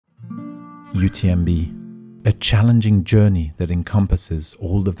UTMB, a challenging journey that encompasses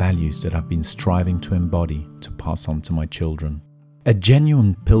all the values that I've been striving to embody to pass on to my children. A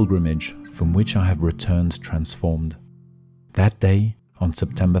genuine pilgrimage from which I have returned transformed. That day, on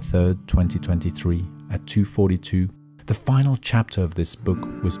September 3rd, 2023, at 2:42, the final chapter of this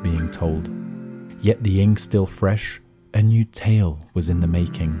book was being told. Yet the ink still fresh, a new tale was in the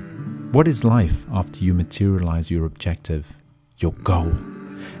making. What is life after you materialize your objective, your goal?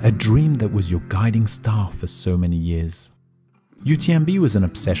 A dream that was your guiding star for so many years. UTMB was an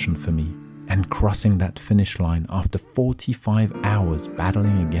obsession for me, and crossing that finish line after 45 hours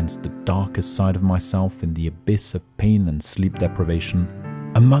battling against the darkest side of myself in the abyss of pain and sleep deprivation,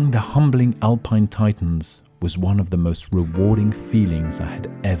 among the humbling alpine titans, was one of the most rewarding feelings I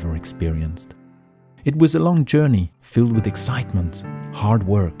had ever experienced. It was a long journey filled with excitement, hard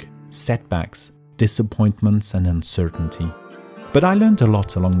work, setbacks, disappointments and uncertainty. But I learned a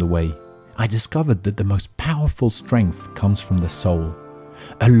lot along the way. I discovered that the most powerful strength comes from the soul,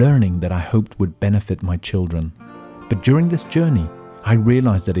 a learning that I hoped would benefit my children. But during this journey, I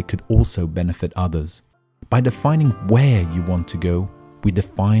realized that it could also benefit others. By defining where you want to go, we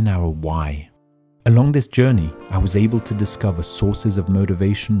define our why. Along this journey, I was able to discover sources of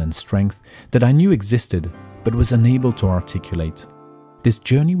motivation and strength that I knew existed, but was unable to articulate. This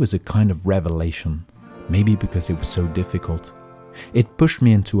journey was a kind of revelation, maybe because it was so difficult. It pushed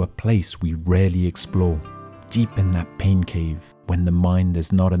me into a place we rarely explore, deep in that pain cave when the mind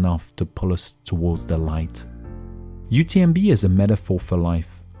is not enough to pull us towards the light. UTMB is a metaphor for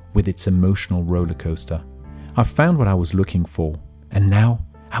life, with its emotional roller coaster. I found what I was looking for, and now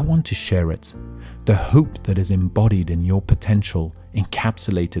I want to share it. The hope that is embodied in your potential,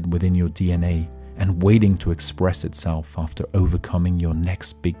 encapsulated within your DNA, and waiting to express itself after overcoming your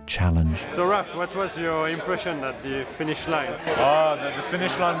next big challenge. So Raf, what was your impression at the finish line? The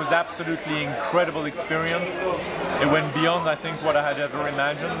finish line was absolutely incredible experience. It went beyond, I think, what I had ever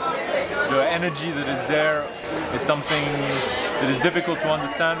imagined. The energy that is there is something that is difficult to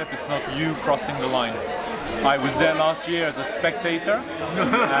understand if it's not you crossing the line. I was there last year as a spectator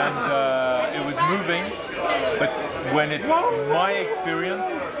and it was moving, but when it's my experience,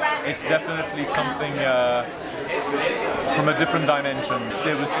 it's definitely something from a different dimension.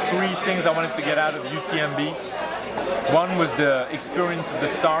 There was three things I wanted to get out of UTMB. One was the experience of the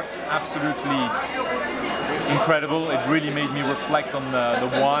start, absolutely incredible. It really made me reflect on the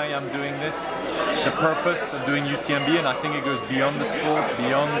why I'm doing this, the purpose of doing UTMB, and I think it goes beyond the sport,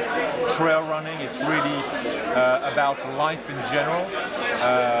 beyond trail running. It's really about life in general,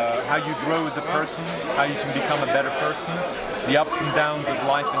 how you grow as a person, how you can become a better person, the ups and downs of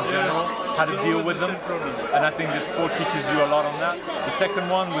life in general, how to deal with them, and I think this sport teaches you a lot on that. The second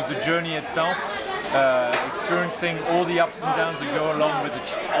one was the journey itself, experiencing all the ups and downs that go along with the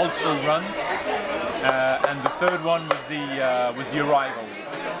ultra run. And the third one was the arrival,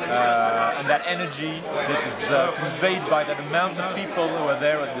 and that energy that is conveyed by that amount of people who are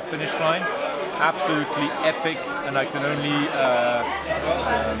there at the finish line, absolutely epic, and I can only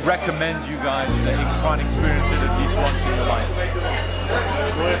recommend you guys try and experience it at least once in your life.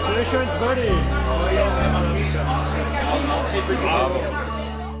 Congratulations, buddy!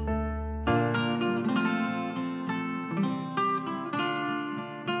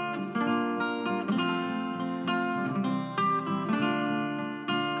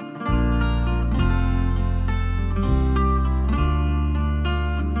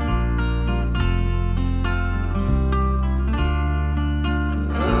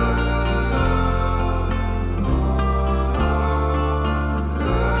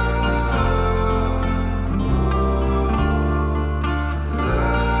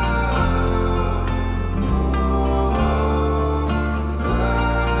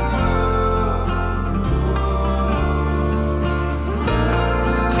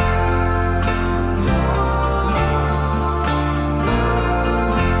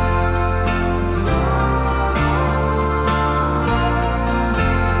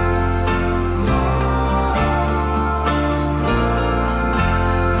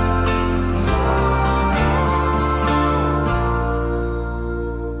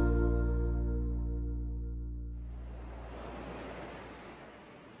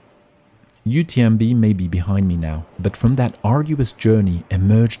 UTMB may be behind me now, but from that arduous journey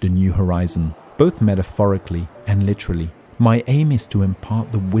emerged a new horizon, both metaphorically and literally. My aim is to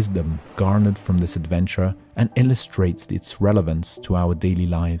impart the wisdom garnered from this adventure and illustrates its relevance to our daily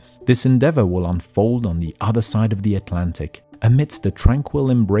lives. This endeavor will unfold on the other side of the Atlantic, amidst the tranquil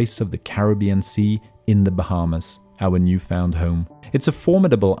embrace of the Caribbean Sea in the Bahamas, our newfound home. It's a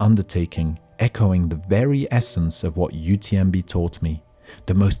formidable undertaking, echoing the very essence of what UTMB taught me.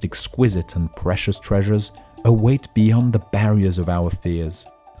 the most exquisite and precious treasures, await beyond the barriers of our fears.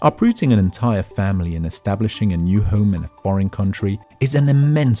 Uprooting an entire family and establishing a new home in a foreign country is an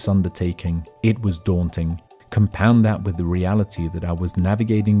immense undertaking. It was daunting. Compound that with the reality that I was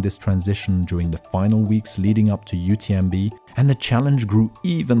navigating this transition during the final weeks leading up to UTMB, and the challenge grew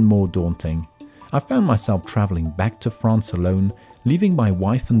even more daunting. I found myself traveling back to France alone, leaving my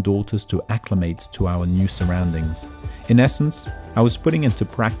wife and daughters to acclimate to our new surroundings. In essence, I was putting into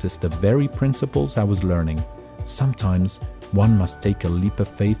practice the very principles I was learning. Sometimes, one must take a leap of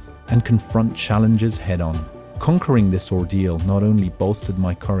faith and confront challenges head-on. Conquering this ordeal not only bolstered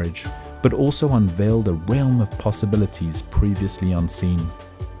my courage, but also unveiled a realm of possibilities previously unseen.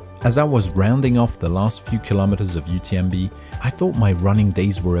 As I was rounding off the last few kilometers of UTMB, I thought my running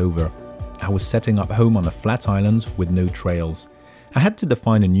days were over. I was setting up home on a flat island with no trails. I had to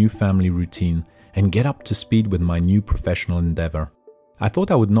define a new family routine and get up to speed with my new professional endeavor. I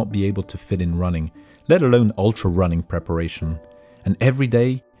thought I would not be able to fit in running, let alone ultra running preparation. And every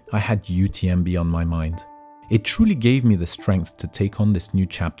day, I had UTMB on my mind. It truly gave me the strength to take on this new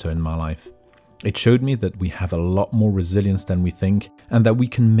chapter in my life. It showed me that we have a lot more resilience than we think, and that we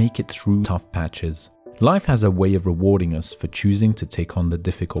can make it through tough patches. Life has a way of rewarding us for choosing to take on the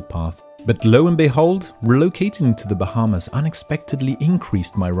difficult path. But lo and behold, relocating to the Bahamas unexpectedly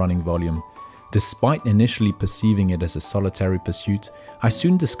increased my running volume. Despite initially perceiving it as a solitary pursuit, I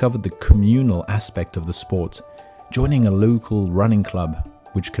soon discovered the communal aspect of the sport. Joining a local running club,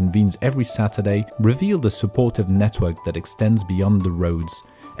 which convenes every Saturday, revealed a supportive network that extends beyond the roads,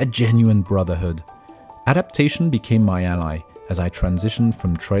 a genuine brotherhood. Adaptation became my ally as I transitioned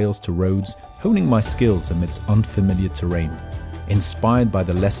from trails to roads, honing my skills amidst unfamiliar terrain. Inspired by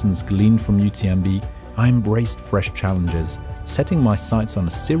the lessons gleaned from UTMB, I embraced fresh challenges, setting my sights on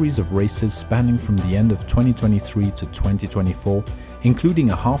a series of races spanning from the end of 2023 to 2024, including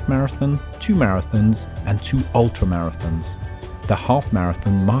a half marathon, 2 marathons, and 2 ultra marathons. The half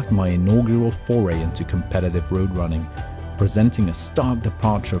marathon marked my inaugural foray into competitive road running, presenting a stark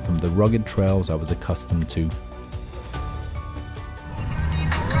departure from the rugged trails I was accustomed to.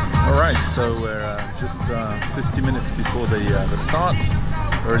 Alright, so we're just 50 minutes before the start.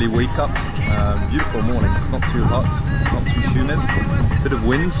 Early wake up, beautiful morning, it's not too hot, not too humid, a bit of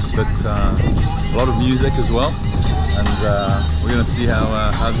wind, but a lot of music as well. And we're going to see how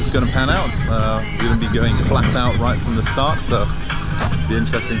this is going to pan out. We're going to be going flat out right from the start, so it'll be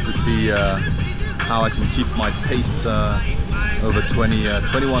interesting to see how I can keep my pace over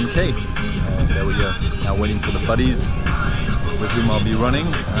 21k. There we go, now waiting for the buddies with whom I'll be running,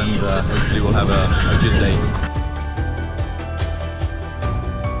 and hopefully we'll have a good day.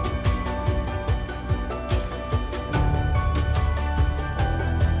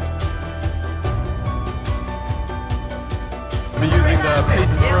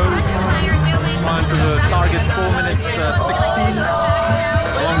 Pace Pro, trying to target 4 minutes 16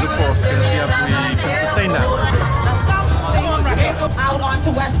 along the course. Gonna see if we can sustain that. Come on, right out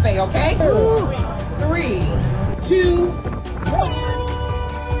onto West Bay, okay? 3, 2, 1.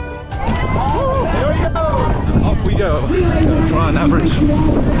 Here we go. Off we go. Gonna try and average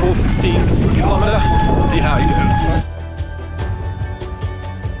 4:15 kilometer. See how it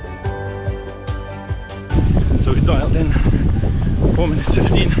goes. So we dialed in 4 minutes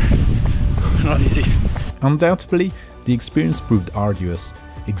 15, not easy. Undoubtedly, the experience proved arduous,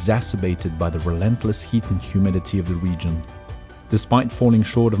 exacerbated by the relentless heat and humidity of the region. Despite falling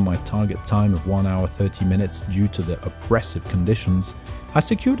short of my target time of 1 hour 30 minutes due to the oppressive conditions, I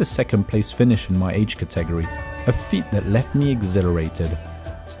secured a second place finish in my age category, a feat that left me exhilarated.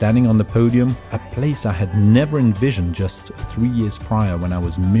 Standing on the podium, a place I had never envisioned just 3 years prior when I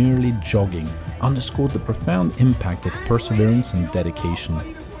was merely jogging, underscored the profound impact of perseverance and dedication.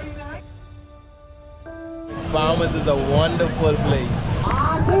 Bahamas is a wonderful place.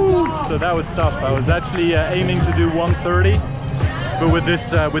 So that was tough. I was actually aiming to do 1:30, but with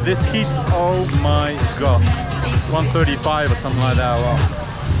this heat, oh my god, 1:35 or something like that. Well,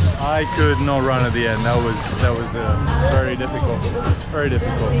 I could not run at the end. That was very difficult, very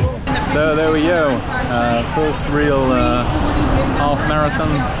difficult. So there we go, first real half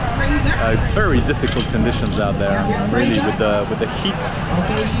marathon. Very difficult conditions out there, really, with the heat.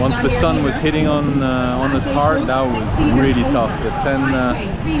 Once the sun was hitting on us hard, that was really tough. The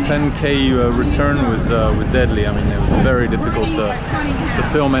 10k return was deadly. I mean, it was very difficult to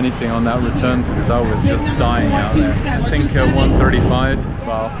film anything on that return because I was just dying out there. I think 1:35.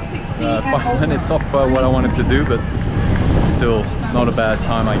 Well, 5 minutes off what I wanted to do, but still not a bad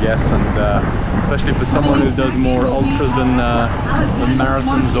time, I guess, and especially for someone who does more ultras than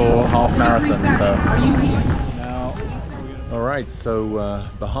marathons or half marathons. So now we're going to Alright, so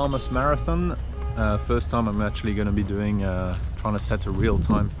Bahamas Marathon. First time I'm actually going to be doing, trying to set a real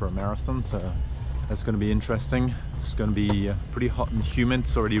time for a marathon, so that's going to be interesting. It's going to be pretty hot and humid.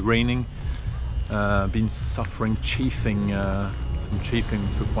 It's already raining. Been suffering chafing from chafing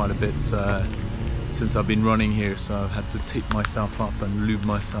for quite a bit since I've been running here, so I've had to tape myself up and lube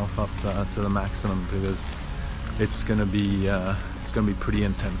myself up to the maximum, because it's going to be pretty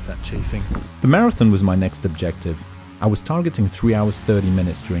intense, that chafing. The marathon was my next objective. I was targeting 3 hours 30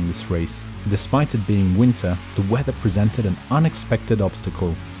 minutes during this race. Despite it being winter, the weather presented an unexpected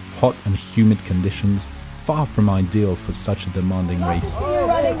obstacle. Hot and humid conditions, far from ideal for such a demanding race. You're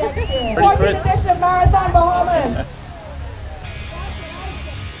running next year. 14th edition Marathon Bahamas.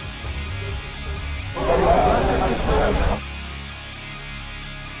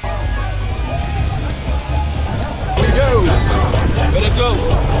 Let it go!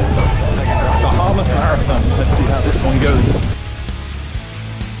 Bahamas Marathon. Let's see how this one goes.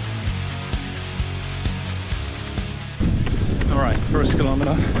 Alright, first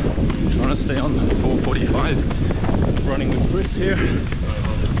kilometer. Trying to stay on 4:45. Running with Chris here.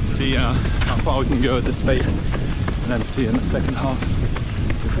 See how far we can go at this pace. And then see in the second half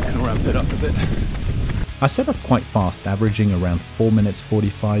if we can ramp it up a bit. I set off quite fast, averaging around 4 minutes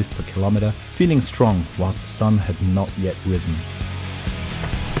 45 per kilometer, feeling strong whilst the sun had not yet risen.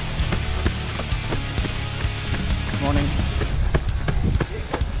 Morning.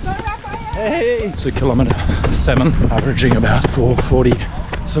 Hey! So kilometer 7, averaging about 4:40.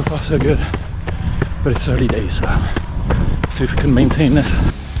 So far so good. But it's early days, so see if we can maintain this.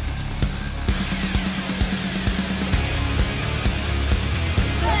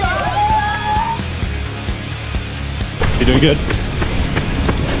 You doing good?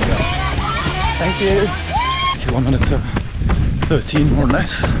 Thank you. Kilometer 13 more or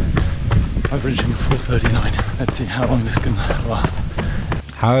less. Averaging 4:39. Let's see how long this can last.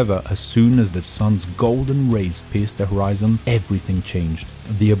 However, as soon as the sun's golden rays pierced the horizon, everything changed.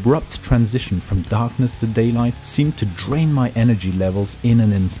 The abrupt transition from darkness to daylight seemed to drain my energy levels in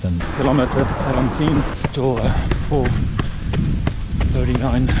an instant. Kilometer 17, still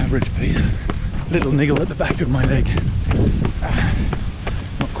 4:39 average pace. Little niggle at the back of my leg.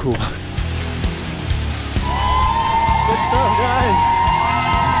 Not cool. Good stuff, guys!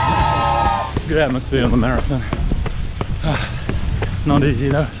 Good atmosphere on the marathon. Not easy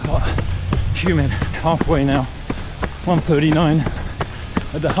though, it's hot, humid. Halfway now, 1:39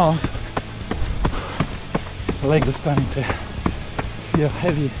 at the half. The legs are starting to feel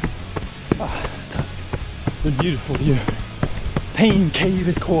heavy. It's tough. The beautiful view. Pain Cave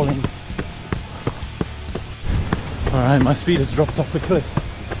is calling. Alright, my speed has dropped off the cliff.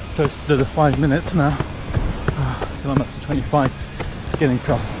 Close to the 5 minutes now. Kilometer 25. It's getting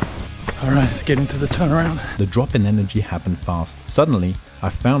tough. Alright, it's getting to the turnaround. The drop in energy happened fast. Suddenly, I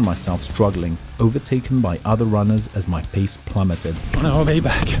found myself struggling, overtaken by other runners as my pace plummeted. On our way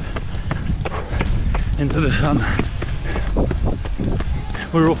back into the sun.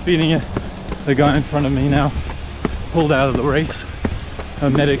 We're all feeling it. The guy in front of me now pulled out of the race. A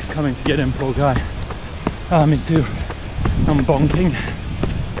medic's coming to get him, poor guy. Me too. I'm bonking.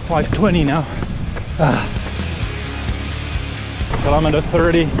 5:20 now. Kilometer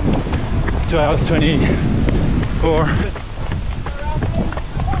 30. 2 hours 24.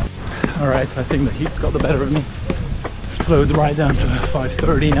 Alright, so I think the heat's got the better of me. Slowed right down to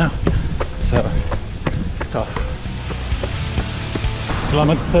 5:30 now. So, tough.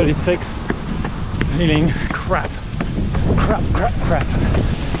 Kilometer 36. Feeling crap. Crap.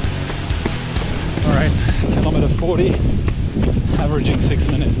 Alright, kilometer 40. Averaging 6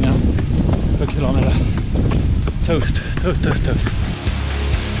 minutes now per kilometer. Toast.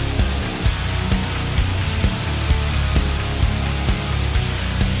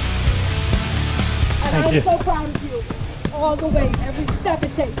 And I'm so proud of you, all the way, every step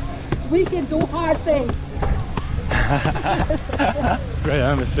it takes. We can do hard things. Great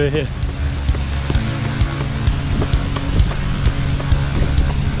atmosphere here.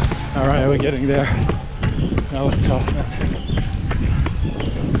 Alright, we're getting there. That was tough, man.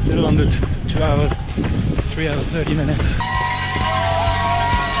 A little under 2 hours, 3 hours, 30 minutes.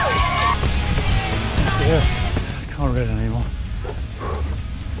 Yeah, I can't read it anymore.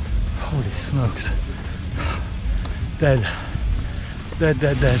 Holy smokes. Dead.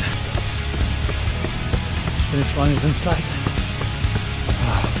 Finish line is in sight.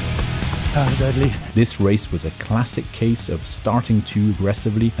 That was deadly. This race was a classic case of starting too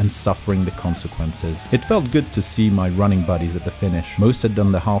aggressively and suffering the consequences. It felt good to see my running buddies at the finish. Most had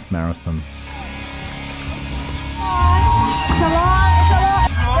done the half marathon. It's a lot.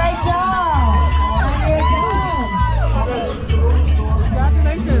 Great job.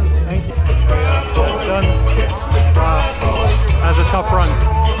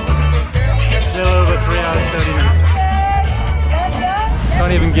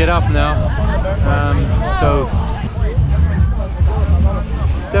 get up now. Toast.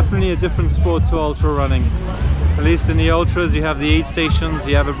 Definitely a different sport to ultra running. At least in the ultras you have the aid stations,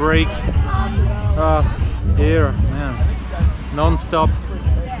 you have a break. Here, man, non-stop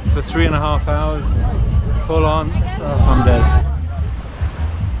for 3.5 hours, full on. I'm dead.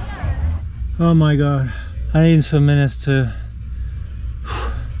 Oh my god, I need some minutes to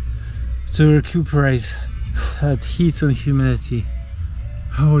recuperate. That heat and humidity.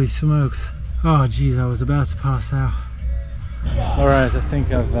 Holy smokes. Oh geez, I was about to pass out. Alright, I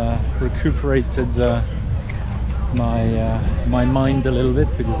think I've recuperated my mind a little bit,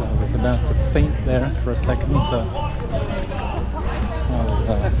 because I was about to faint there for a second, so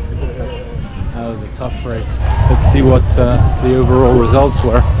that was a tough race. Let's see what the overall results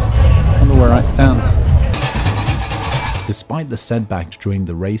were. I don't know where I stand. Despite the setbacks during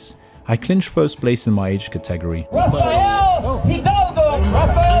the race, I clinched first place in my age category.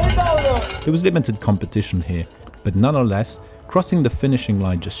 There was limited competition here, but nonetheless, crossing the finishing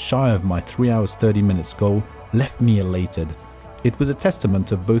line just shy of my 3 hours 30 minutes goal left me elated. It was a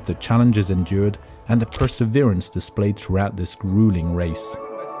testament of both the challenges endured and the perseverance displayed throughout this grueling race.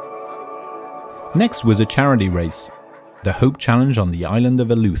 Next was a charity race, the Hope Challenge on the island of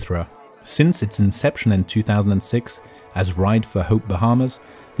Eleuthera. Since its inception in 2006 as Ride for Hope Bahamas,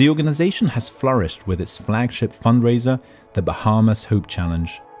 the organization has flourished with its flagship fundraiser, the Bahamas Hope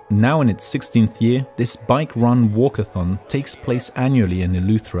Challenge. Now in its 16th year, this bike run walkathon takes place annually in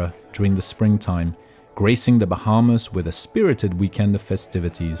Eleuthera during the springtime, gracing the Bahamas with a spirited weekend of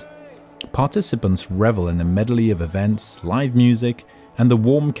festivities. Participants revel in a medley of events, live music, and the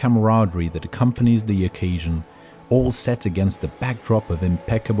warm camaraderie that accompanies the occasion, all set against the backdrop of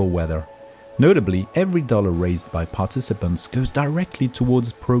impeccable weather. Notably, every dollar raised by participants goes directly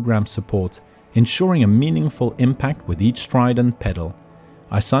towards program support, ensuring a meaningful impact with each stride and pedal.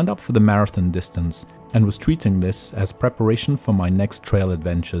 I signed up for the marathon distance and was treating this as preparation for my next trail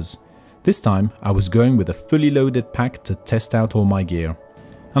adventures. This time I was going with a fully loaded pack to test out all my gear.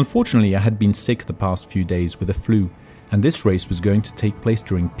 Unfortunately, I had been sick the past few days with a flu, and this race was going to take place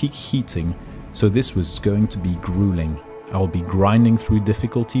during peak heating, so this was going to be grueling. I will be grinding through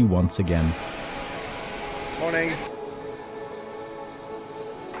difficulty once again. Morning.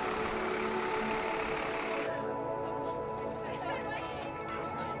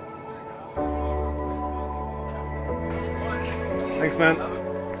 Thanks, man.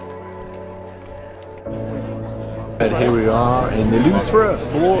 And here we are in Eleuthera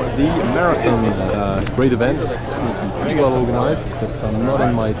for the marathon. Great event. Seems to be pretty well organized, but I'm not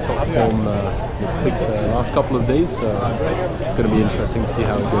in my top form. Was sick the last couple of days, so it's going to be interesting to see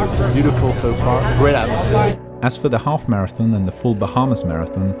how it goes. Beautiful so far. Great atmosphere. As for the half marathon and the full Bahamas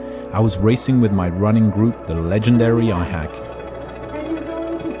marathon, I was racing with my running group, the legendary iHack.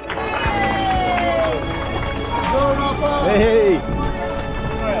 Hey!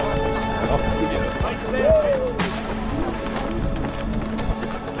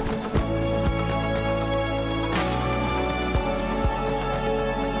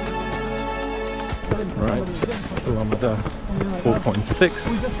 Right, kilometer 4.6,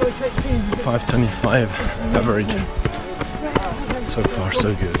 5:25 average. So far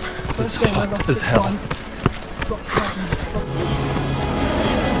so good. It's hot as hell.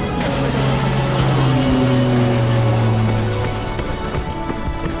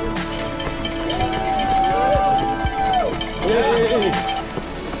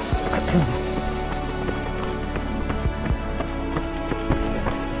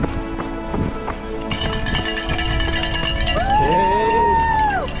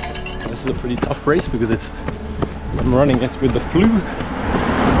 This is a pretty tough race because I'm running it with the flu.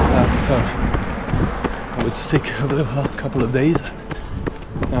 I was sick over the last couple of days,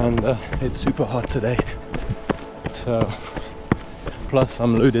 and it's super hot today. So, plus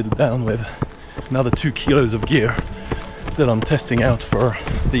I'm loaded down with another 2 kilos of gear that I'm testing out for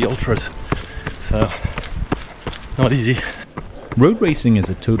the ultras. So, not easy. Road racing is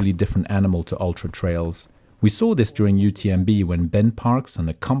a totally different animal to ultra trails. We saw this during UTMB when Ben Parks, an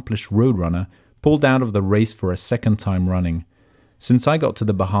accomplished road runner, pulled out of the race for a second time running. Since I got to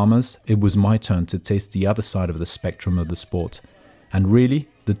the Bahamas, it was my turn to taste the other side of the spectrum of the sport. And really,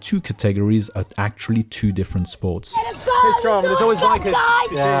 the two categories are actually two different sports. Hey, Strom, there's always like it.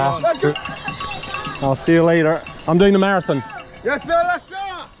 Yeah. I'll see you later. I'm doing the marathon. Yes, sir, let's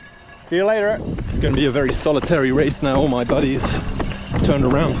go! See you later. It's going to be a very solitary race now. All my buddies turned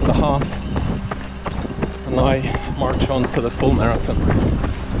around for the half, and I march on for the full marathon.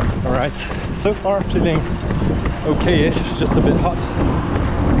 Alright, so far feeling okay-ish, just a bit hot.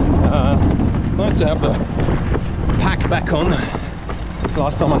 Nice to have the pack back on.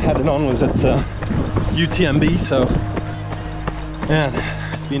 Last time I had it on was at UTMB, so man,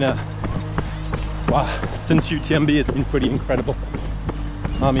 it's been a wow. Since UTMB, it's been pretty incredible.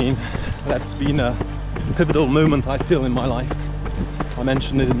 I mean, that's been a pivotal moment I feel in my life. I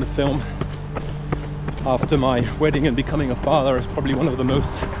mentioned it in the film. After my wedding and becoming a father, it's probably one of the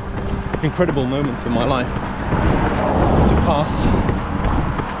most incredible moments of my life. To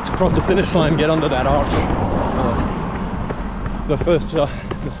cross the finish line, get under that arch.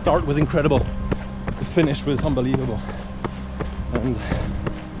 The start was incredible. The finish was unbelievable, and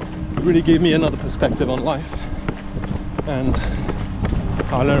it really gave me another perspective on life. And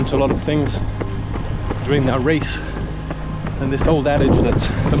I learned a lot of things during that race. And this old adage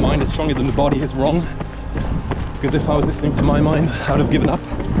that the mind is stronger than the body is wrong. Because if I was listening to my mind, I would have given up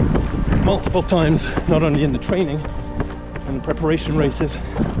multiple times, not only in the training and preparation races,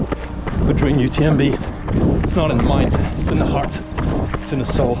 but during UTMB. It's not in the mind, it's in the heart, it's in the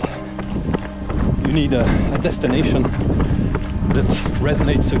soul. You need a destination that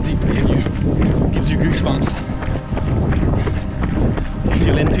resonates so deeply in you, gives you goosebumps. You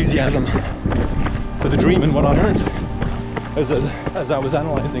feel enthusiasm for the dream. And what I learned as I was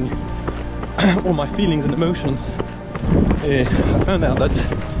analyzing all my feelings and emotions, I found out that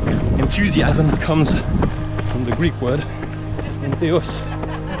enthusiasm comes from the Greek word entheos,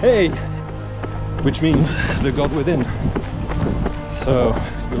 hey, which means the God within. So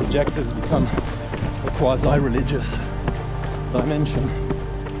your objectives become a quasi-religious dimension.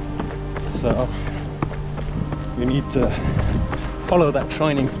 So you need to follow that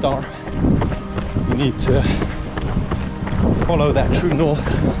shining star. You need to follow that true north,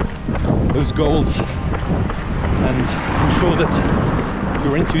 those goals, and ensure that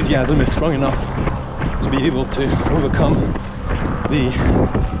your enthusiasm is strong enough to be able to overcome the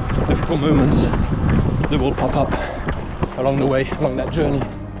difficult moments that will pop up along the way, along that journey.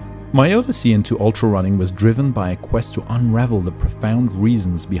 My odyssey into ultra running was driven by a quest to unravel the profound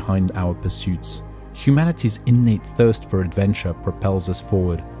reasons behind our pursuits. Humanity's innate thirst for adventure propels us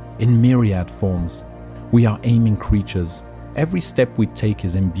forward in myriad forms. We are aiming creatures. Every step we take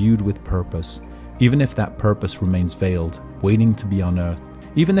is imbued with purpose, even if that purpose remains veiled, waiting to be unearthed.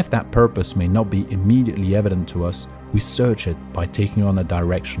 Even if that purpose may not be immediately evident to us, we search it by taking on a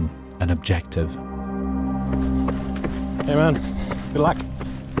direction, an objective. Hey man, good luck.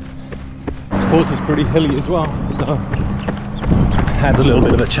 This course is pretty hilly as well, so adds a little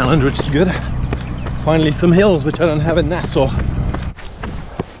bit of a challenge, which is good. Finally some hills, which I don't have in Nassau.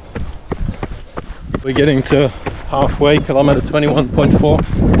 We're getting to halfway, kilometer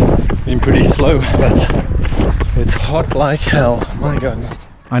 21.4. Been pretty slow, but it's hot like hell, my goodness.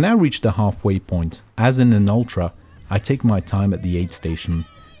 I now reach the halfway point. As in an ultra, I take my time at the aid station.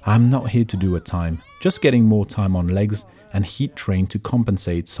 I'm not here to do a time, just getting more time on legs and heat train to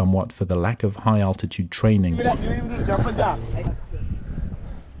compensate somewhat for the lack of high altitude training.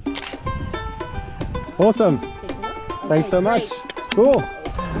 Awesome. Thanks so much. Cool.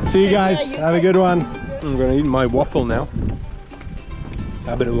 See you guys. Have a good one. I'm gonna eat my waffle now.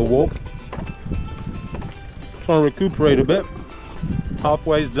 Have a bit of a walk. Trying to recuperate a bit.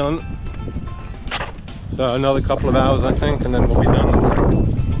 Halfway's done. So another couple of hours I think, and then we'll be done.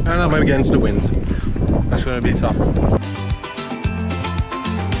 And I'm against the winds. That's gonna be tough.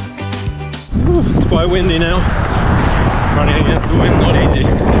 Whew, it's quite windy now. Running against the wind, not easy.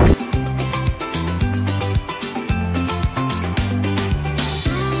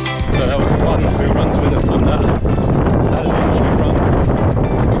 So that was one who runs with us on Saturday morning runs.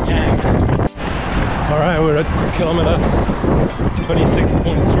 Gang. Alright, we're at kilometer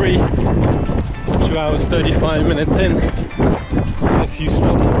 26.3. 2 hours 35 minutes in. A few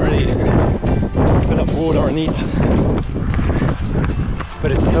stops already. Fill up water and eat.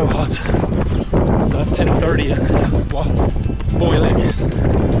 But it's so hot. So at 10:30 it's boiling.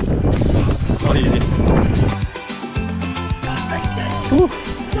 Not easy.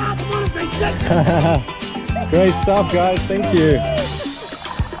 Great stuff, guys. Thank you.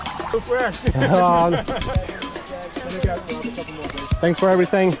 Thanks for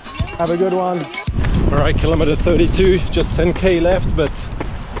everything. Have a good one. All right, kilometer 32, just 10k left, but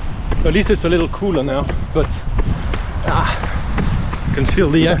at least it's a little cooler now. But I can feel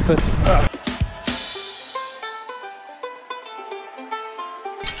the effort.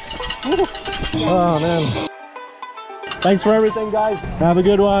 Oh man. Thanks for everything, guys. Have a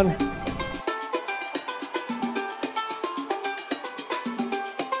good one.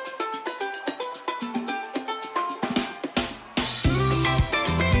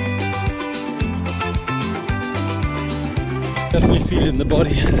 Definitely feel it in the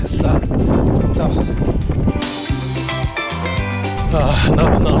body. It's tough.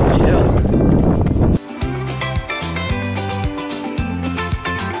 Another nasty hill.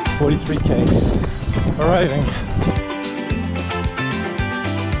 43k. Arriving.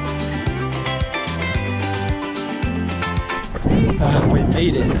 We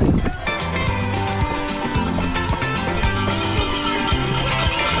made it.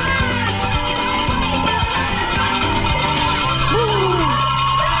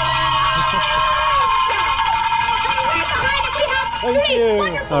 Thank you.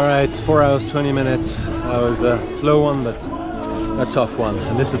 Alright, 4 hours 20 minutes. That was a slow one, but a tough one.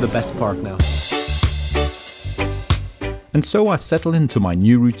 And this is the best part now. And so I've settled into my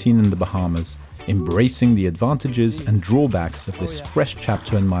new routine in the Bahamas, embracing the advantages and drawbacks of this fresh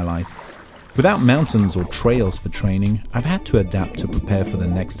chapter in my life. Without mountains or trails for training, I've had to adapt to prepare for the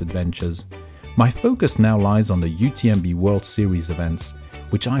next adventures. My focus now lies on the UTMB World Series events,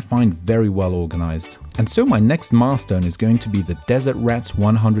 which I find very well organized. And so my next milestone is going to be the Desert Rats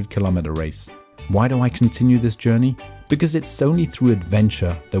 100km race. Why do I continue this journey? Because it's only through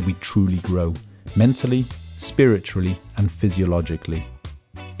adventure that we truly grow, mentally, spiritually, and physiologically.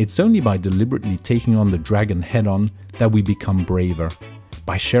 It's only by deliberately taking on the dragon head-on that we become braver.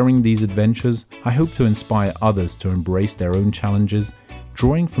 By sharing these adventures, I hope to inspire others to embrace their own challenges,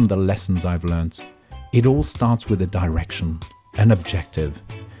 drawing from the lessons I've learned. It all starts with a direction, an objective.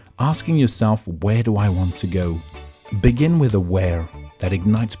 Asking yourself, where do I want to go? Begin with a where that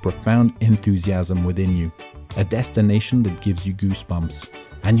ignites profound enthusiasm within you, a destination that gives you goosebumps,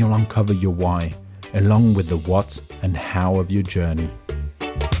 and you'll uncover your why, along with the what and how of your journey.